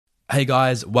Hey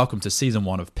guys, welcome to season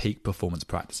 1 of Peak Performance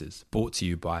Practices, brought to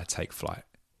you by Take Flight.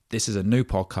 This is a new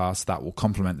podcast that will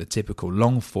complement the typical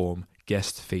long-form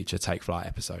guest feature Take Flight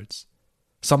episodes.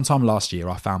 Sometime last year,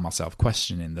 I found myself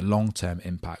questioning the long-term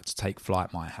impact Take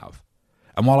Flight might have.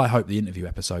 And while I hope the interview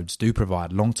episodes do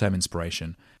provide long-term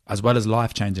inspiration, as well as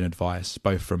life-changing advice,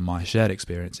 both from my shared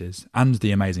experiences and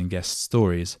the amazing guest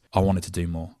stories, I wanted to do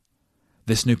more.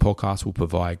 This new podcast will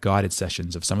provide guided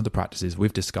sessions of some of the practices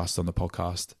we've discussed on the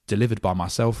podcast, delivered by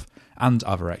myself and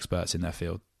other experts in their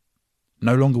field.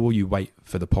 No longer will you wait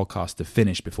for the podcast to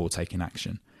finish before taking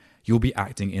action. You'll be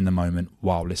acting in the moment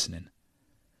while listening.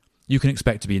 You can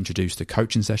expect to be introduced to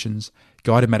coaching sessions,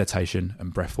 guided meditation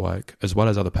and breath work, as well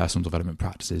as other personal development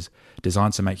practices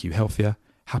designed to make you healthier,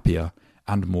 happier,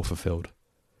 and more fulfilled.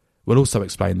 We'll also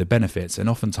explain the benefits and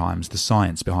oftentimes the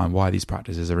science behind why these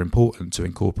practices are important to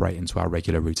incorporate into our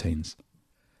regular routines.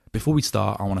 Before we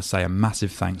start, I want to say a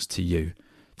massive thanks to you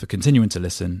for continuing to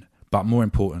listen, but more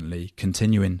importantly,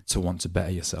 continuing to want to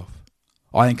better yourself.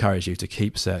 I encourage you to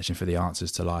keep searching for the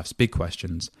answers to life's big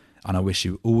questions, and I wish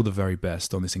you all the very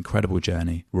best on this incredible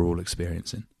journey we're all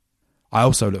experiencing. I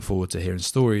also look forward to hearing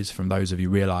stories from those of you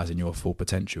realising your full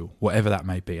potential, whatever that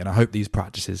may be, and I hope these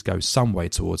practices go some way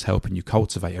towards helping you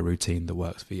cultivate a routine that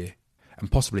works for you,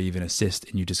 and possibly even assist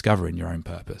in you discovering your own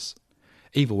purpose.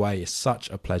 Either way, it's such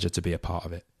a pleasure to be a part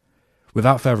of it.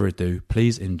 Without further ado,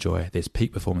 please enjoy this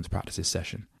Peak Performance Practices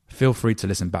session. Feel free to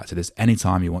listen back to this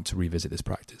anytime you want to revisit this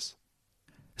practice.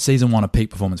 Season 1 of Peak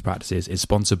Performance Practices is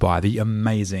sponsored by the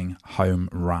amazing Home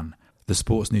Run, the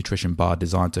sports nutrition bar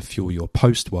designed to fuel your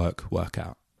post-work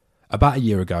workout. About a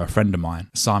year ago, a friend of mine,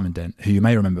 Simon Dent, who you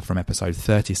may remember from episode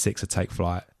 36 of Take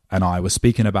Flight, and I were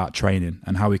speaking about training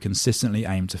and how we consistently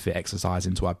aim to fit exercise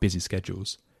into our busy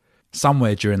schedules.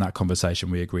 Somewhere during that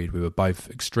conversation, we agreed we were both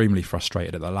extremely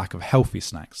frustrated at the lack of healthy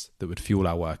snacks that would fuel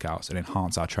our workouts and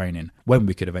enhance our training when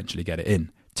we could eventually get it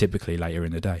in, typically later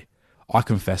in the day. I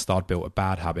confessed I'd built a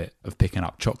bad habit of picking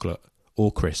up chocolate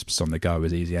or crisps on the go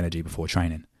as easy energy before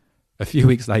training. A few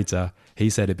weeks later, he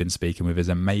said he'd been speaking with his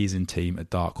amazing team at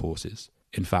Dark Horses,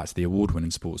 in fact the award-winning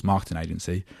sports marketing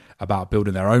agency, about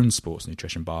building their own sports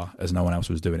nutrition bar as no one else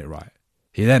was doing it right.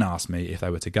 He then asked me if they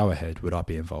were to go ahead, would I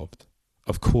be involved?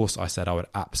 Of course I said I would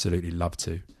absolutely love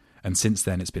to, and since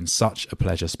then it's been such a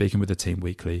pleasure speaking with the team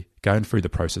weekly, going through the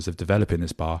process of developing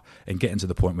this bar and getting to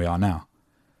the point we are now.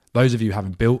 Those of you who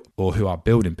haven't built or who are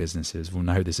building businesses will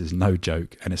know this is no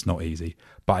joke and it's not easy,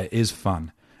 but it is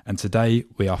fun. And today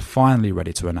we are finally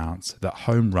ready to announce that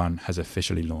Home Run has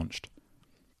officially launched.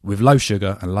 With low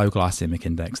sugar and low glycemic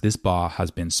index, this bar has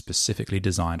been specifically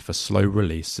designed for slow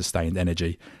release sustained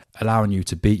energy, allowing you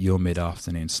to beat your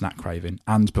mid-afternoon snack craving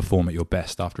and perform at your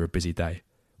best after a busy day.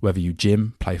 Whether you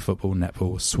gym, play football,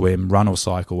 netball, swim, run or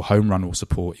cycle, Home Run will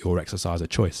support your exercise of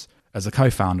choice. As a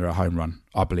co-founder at Home Run,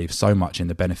 I believe so much in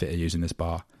the benefit of using this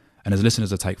bar, and as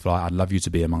listeners of Take Flight, I'd love you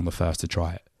to be among the first to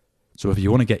try it. So if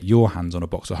you want to get your hands on a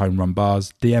box of Home Run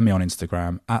bars, DM me on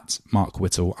Instagram at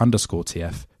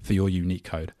 @markwhittle_TF for your unique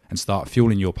code and start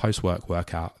fueling your post-work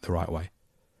workout the right way.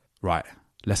 Right,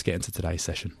 let's get into today's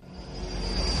session.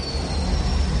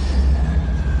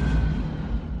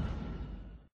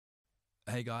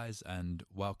 Hey guys, and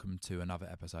welcome to another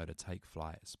episode of Take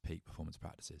Flight's Peak Performance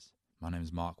Practices. My name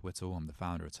is Mark Whittle, I'm the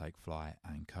founder of Take Flight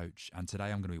and coach, and today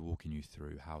I'm going to be walking you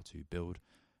through how to build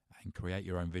and create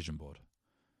your own vision board.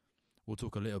 We'll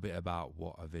talk a little bit about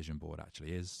what a vision board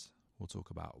actually is. We'll talk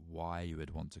about why you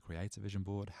would want to create a vision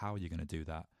board, how you're going to do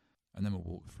that, and then we'll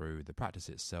walk through the practice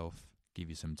itself, give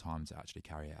you some time to actually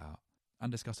carry it out,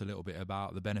 and discuss a little bit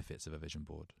about the benefits of a vision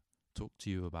board. Talk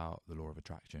to you about the law of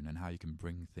attraction and how you can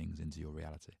bring things into your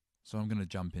reality. So I'm going to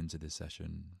jump into this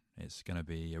session. It's going to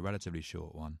be a relatively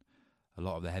short one. A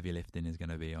lot of the heavy lifting is going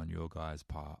to be on your guys'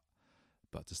 part.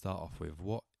 But to start off with,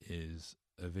 what is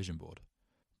a vision board?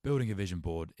 Building a vision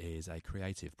board is a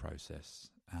creative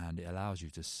process, and it allows you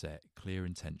to set clear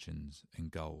intentions and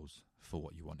goals for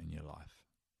what you want in your life.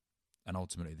 And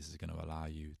ultimately, this is going to allow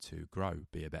you to grow,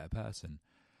 be a better person,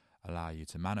 allow you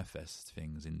to manifest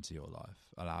things into your life,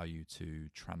 allow you to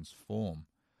transform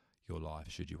your life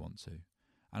should you want to,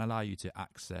 and allow you to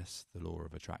access the law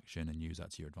of attraction and use that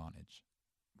to your advantage.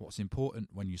 What's important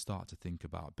when you start to think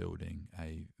about building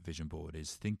a vision board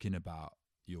is thinking about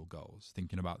your goals,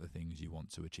 thinking about the things you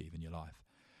want to achieve in your life,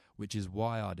 which is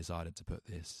why I decided to put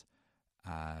this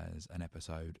as an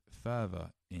episode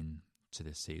further into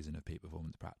this season of Peak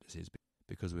Performance Practices,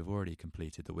 because we've already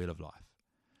completed the Wheel of Life,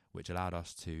 which allowed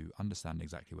us to understand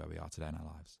exactly where we are today in our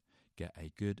lives, get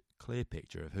a good, clear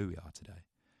picture of who we are today,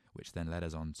 which then led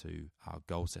us on to our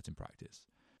goal-setting practice.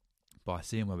 By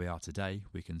seeing where we are today,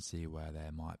 we can see where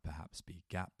there might perhaps be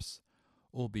gaps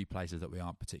or be places that we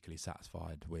aren't particularly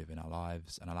satisfied with in our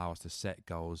lives, and allow us to set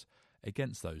goals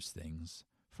against those things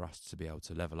for us to be able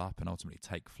to level up and ultimately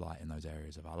take flight in those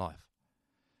areas of our life.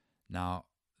 Now,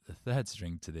 the third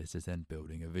string to this is then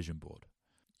building a vision board,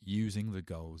 using the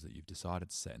goals that you've decided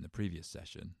to set in the previous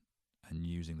session and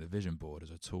using the vision board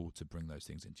as a tool to bring those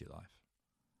things into your life.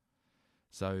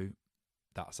 So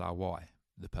that's our why.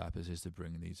 The purpose is to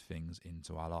bring these things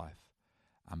into our life.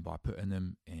 And by putting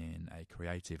them in a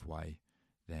creative way,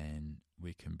 then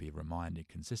we can be reminded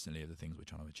consistently of the things we're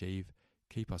trying to achieve,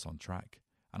 keep us on track,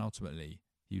 and ultimately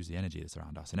use the energy that's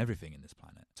around us and everything in this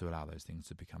planet to allow those things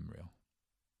to become real.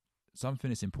 Something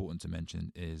that's important to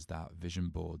mention is that vision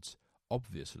boards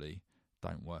obviously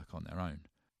don't work on their own.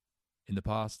 In the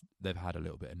past, they've had a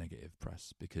little bit of negative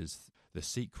press because The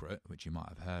Secret, which you might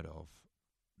have heard of,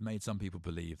 made some people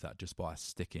believe that just by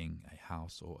sticking a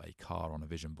house or a car on a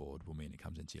vision board will mean it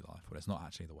comes into your life. Well, it's not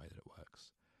actually the way that it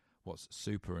works. What's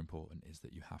super important is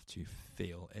that you have to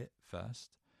feel it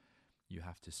first. You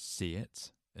have to see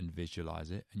it and visualize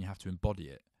it, and you have to embody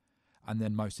it. And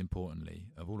then most importantly,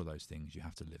 of all of those things, you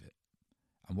have to live it.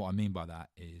 And what I mean by that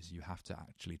is you have to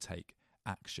actually take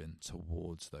action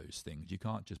towards those things. You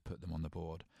can't just put them on the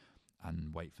board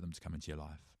and wait for them to come into your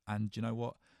life. And you know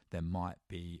what? There might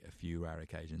be a few rare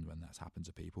occasions when that's happened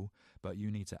to people, but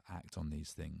you need to act on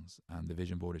these things. And the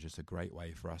vision board is just a great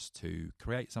way for us to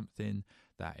create something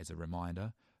that is a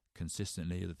reminder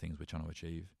consistently of the things we're trying to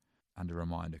achieve, and a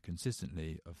reminder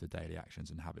consistently of the daily actions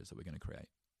and habits that we're going to create.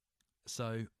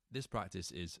 So this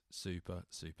practice is super,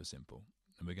 super simple,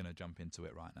 and we're going to jump into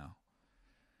it right now.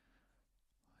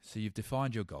 So you've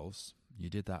defined your goals. You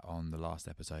did that on the last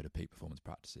episode of Peak Performance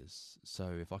Practices.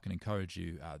 So if I can encourage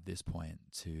you at this point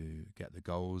to get the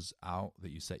goals out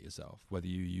that you set yourself, whether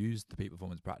you use the Peak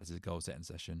Performance Practices goal setting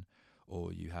session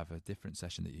or you have a different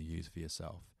session that you use for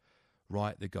yourself,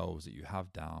 write the goals that you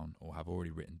have down or have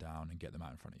already written down and get them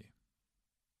out in front of you.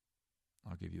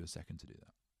 I'll give you a second to do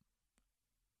that.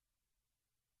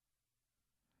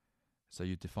 So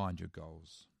you've defined your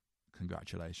goals.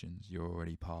 Congratulations, you're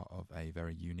already part of a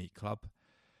very unique club.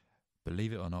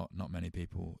 Believe it or not many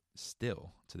people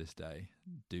still to this day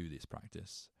do this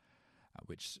practice,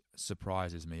 which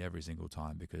surprises me every single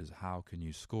time, because how can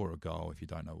you score a goal if you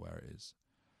don't know where it is?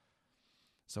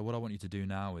 So what I want you to do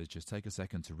now is just take a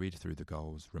second to read through the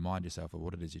goals, remind yourself of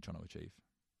what it is you're trying to achieve.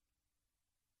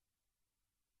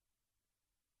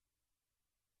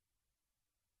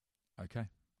 Okay,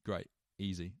 great,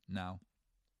 easy. Now,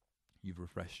 you've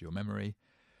refreshed your memory.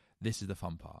 This is the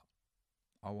fun part.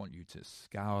 I want you to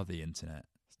scour the internet,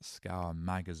 scour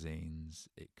magazines.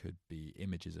 It could be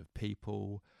images of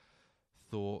people,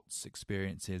 thoughts,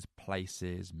 experiences,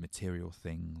 places, material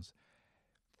things.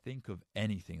 Think of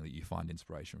anything that you find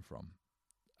inspiration from.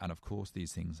 And of course,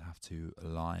 these things have to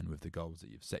align with the goals that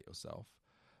you've set yourself.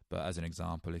 But as an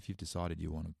example, if you've decided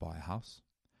you want to buy a house,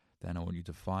 then I want you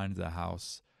to find the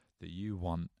house that you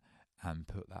want and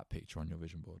put that picture on your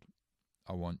vision board.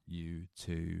 I want you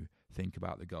to think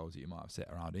about the goals that you might have set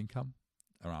around income,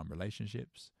 around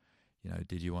relationships.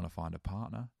 Did you want to find a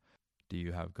partner? Do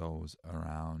you have goals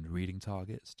around reading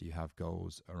targets? Do you have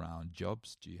goals around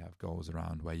jobs? Do you have goals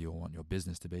around where you want your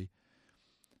business to be?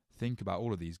 Think about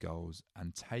all of these goals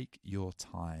and take your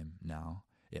time now.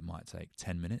 It might take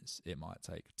 10 minutes, it might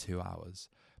take 2 hours,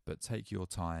 but take your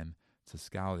time to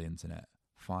scour the internet,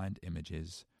 find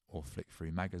images, or flick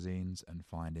through magazines and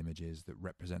find images that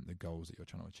represent the goals that you're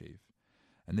trying to achieve.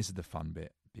 And this is the fun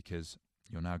bit, because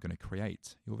you're now going to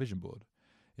create your vision board.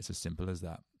 It's as simple as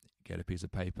that. Get a piece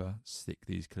of paper, stick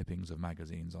these clippings of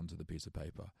magazines onto the piece of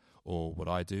paper. Or what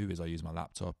I do is I use my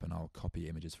laptop and I'll copy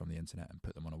images from the internet and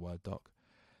put them on a Word doc.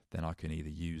 Then I can either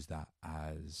use that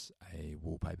as a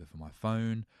wallpaper for my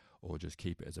phone or just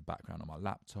keep it as a background on my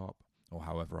laptop, or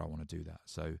however I want to do that.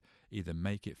 So either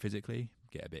make it physically,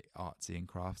 get a bit artsy and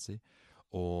crafty,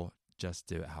 or just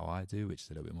do it how I do, which is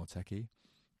a little bit more techie.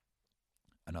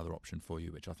 Another option for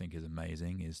you, which I think is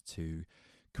amazing, is to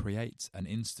create an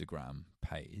Instagram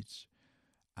page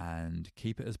and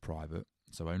keep it as private,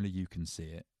 so only you can see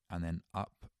it, and then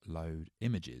upload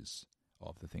images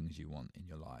of the things you want in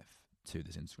your life to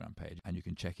this Instagram page. And you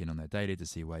can check in on there daily to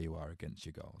see where you are against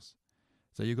your goals.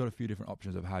 So you've got a few different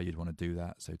options of how you'd want to do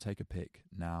that. So take a pick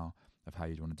now of how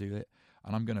you'd want to do it.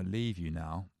 And I'm going to leave you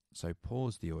now. So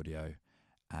pause the audio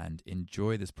and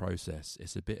enjoy this process.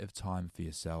 It's a bit of time for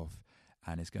yourself,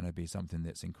 and it's going to be something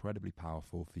that's incredibly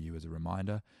powerful for you as a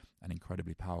reminder, and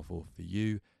incredibly powerful for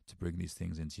you to bring these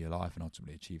things into your life and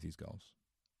ultimately achieve these goals.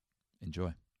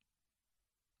 Enjoy.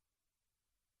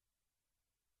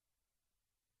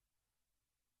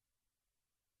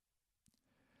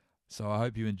 So I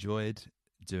hope you enjoyed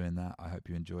doing that. I hope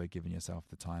you enjoy giving yourself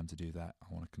the time to do that.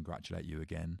 I want to congratulate you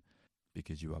again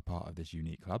because you are part of this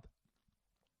unique club.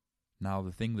 Now,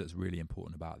 the thing that's really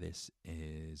important about this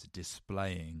is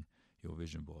displaying your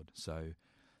vision board. So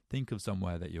think of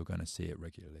somewhere that you're going to see it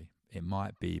regularly. It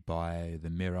might be by the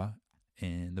mirror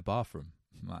in the bathroom.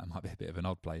 It might be a bit of an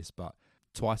odd place, but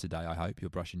twice a day, I hope, you're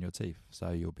brushing your teeth. So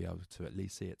you'll be able to at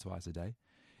least see it twice a day.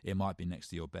 It might be next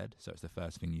to your bed. So it's the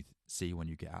first thing you see when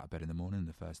you get out of bed in the morning,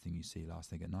 the first thing you see last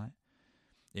thing at night.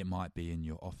 It might be in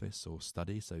your office or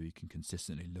study, so you can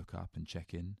consistently look up and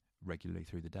check in regularly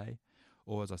through the day.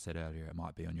 Or as I said earlier, it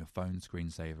might be on your phone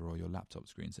screensaver or your laptop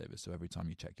screensaver. So every time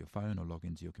you check your phone or log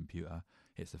into your computer,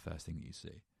 it's the first thing that you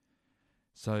see.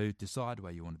 So decide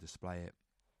where you want to display it.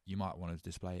 You might want to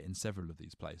display it in several of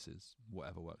these places,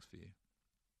 whatever works for you.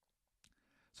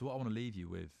 So what I want to leave you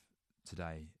with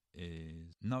today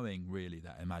is knowing really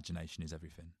that imagination is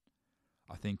everything.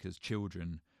 I think as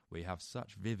children, we have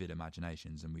such vivid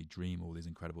imaginations and we dream all these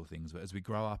incredible things. But as we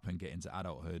grow up and get into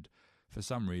adulthood, for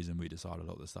some reason, we decide a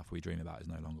lot of the stuff we dream about is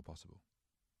no longer possible.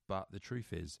 But the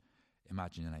truth is,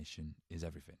 imagination is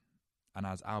everything. And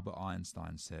as Albert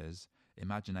Einstein says,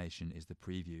 imagination is the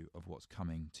preview of what's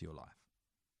coming to your life.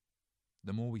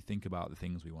 The more we think about the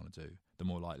things we want to do, the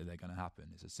more likely they're going to happen.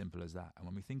 It's as simple as that. And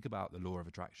when we think about the law of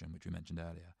attraction, which we mentioned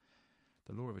earlier,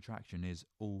 the law of attraction is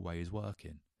always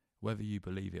working. Whether you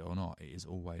believe it or not, it is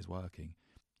always working.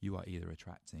 You are either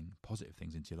attracting positive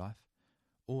things into your life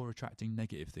or attracting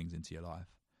negative things into your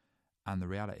life. And the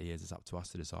reality is it's up to us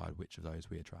to decide which of those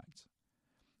we attract.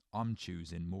 I'm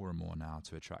choosing more and more now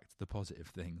to attract the positive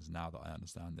things now that I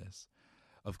understand this.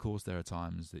 Of course, there are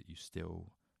times that you still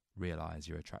realise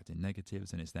you're attracting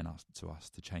negatives, and it's then up to us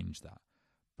to change that.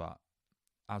 But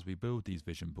as we build these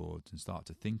vision boards and start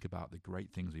to think about the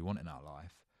great things we want in our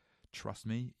life, trust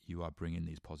me, you are bringing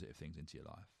these positive things into your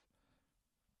life.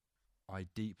 I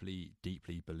deeply,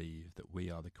 deeply believe that we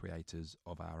are the creators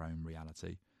of our own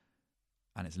reality.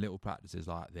 And it's little practices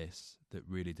like this that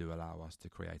really do allow us to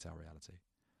create our reality.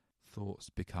 Thoughts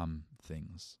become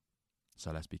things.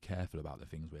 So let's be careful about the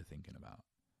things we're thinking about.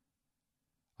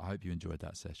 I hope you enjoyed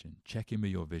that session. Check in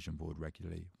with your vision board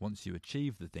regularly. Once you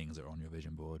achieve the things that are on your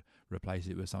vision board, replace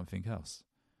it with something else.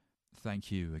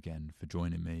 Thank you again for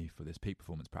joining me for this Peak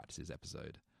Performance Practices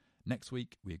episode. Next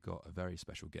week, we've got a very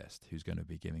special guest who's going to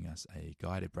be giving us a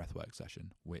guided breathwork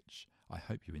session, which I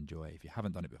hope you enjoy. If you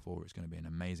haven't done it before, it's going to be an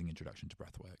amazing introduction to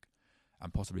breathwork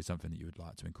and possibly something that you would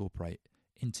like to incorporate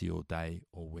into your day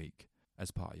or week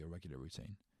as part of your regular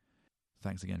routine.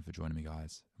 Thanks again for joining me,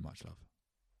 guys. Much love.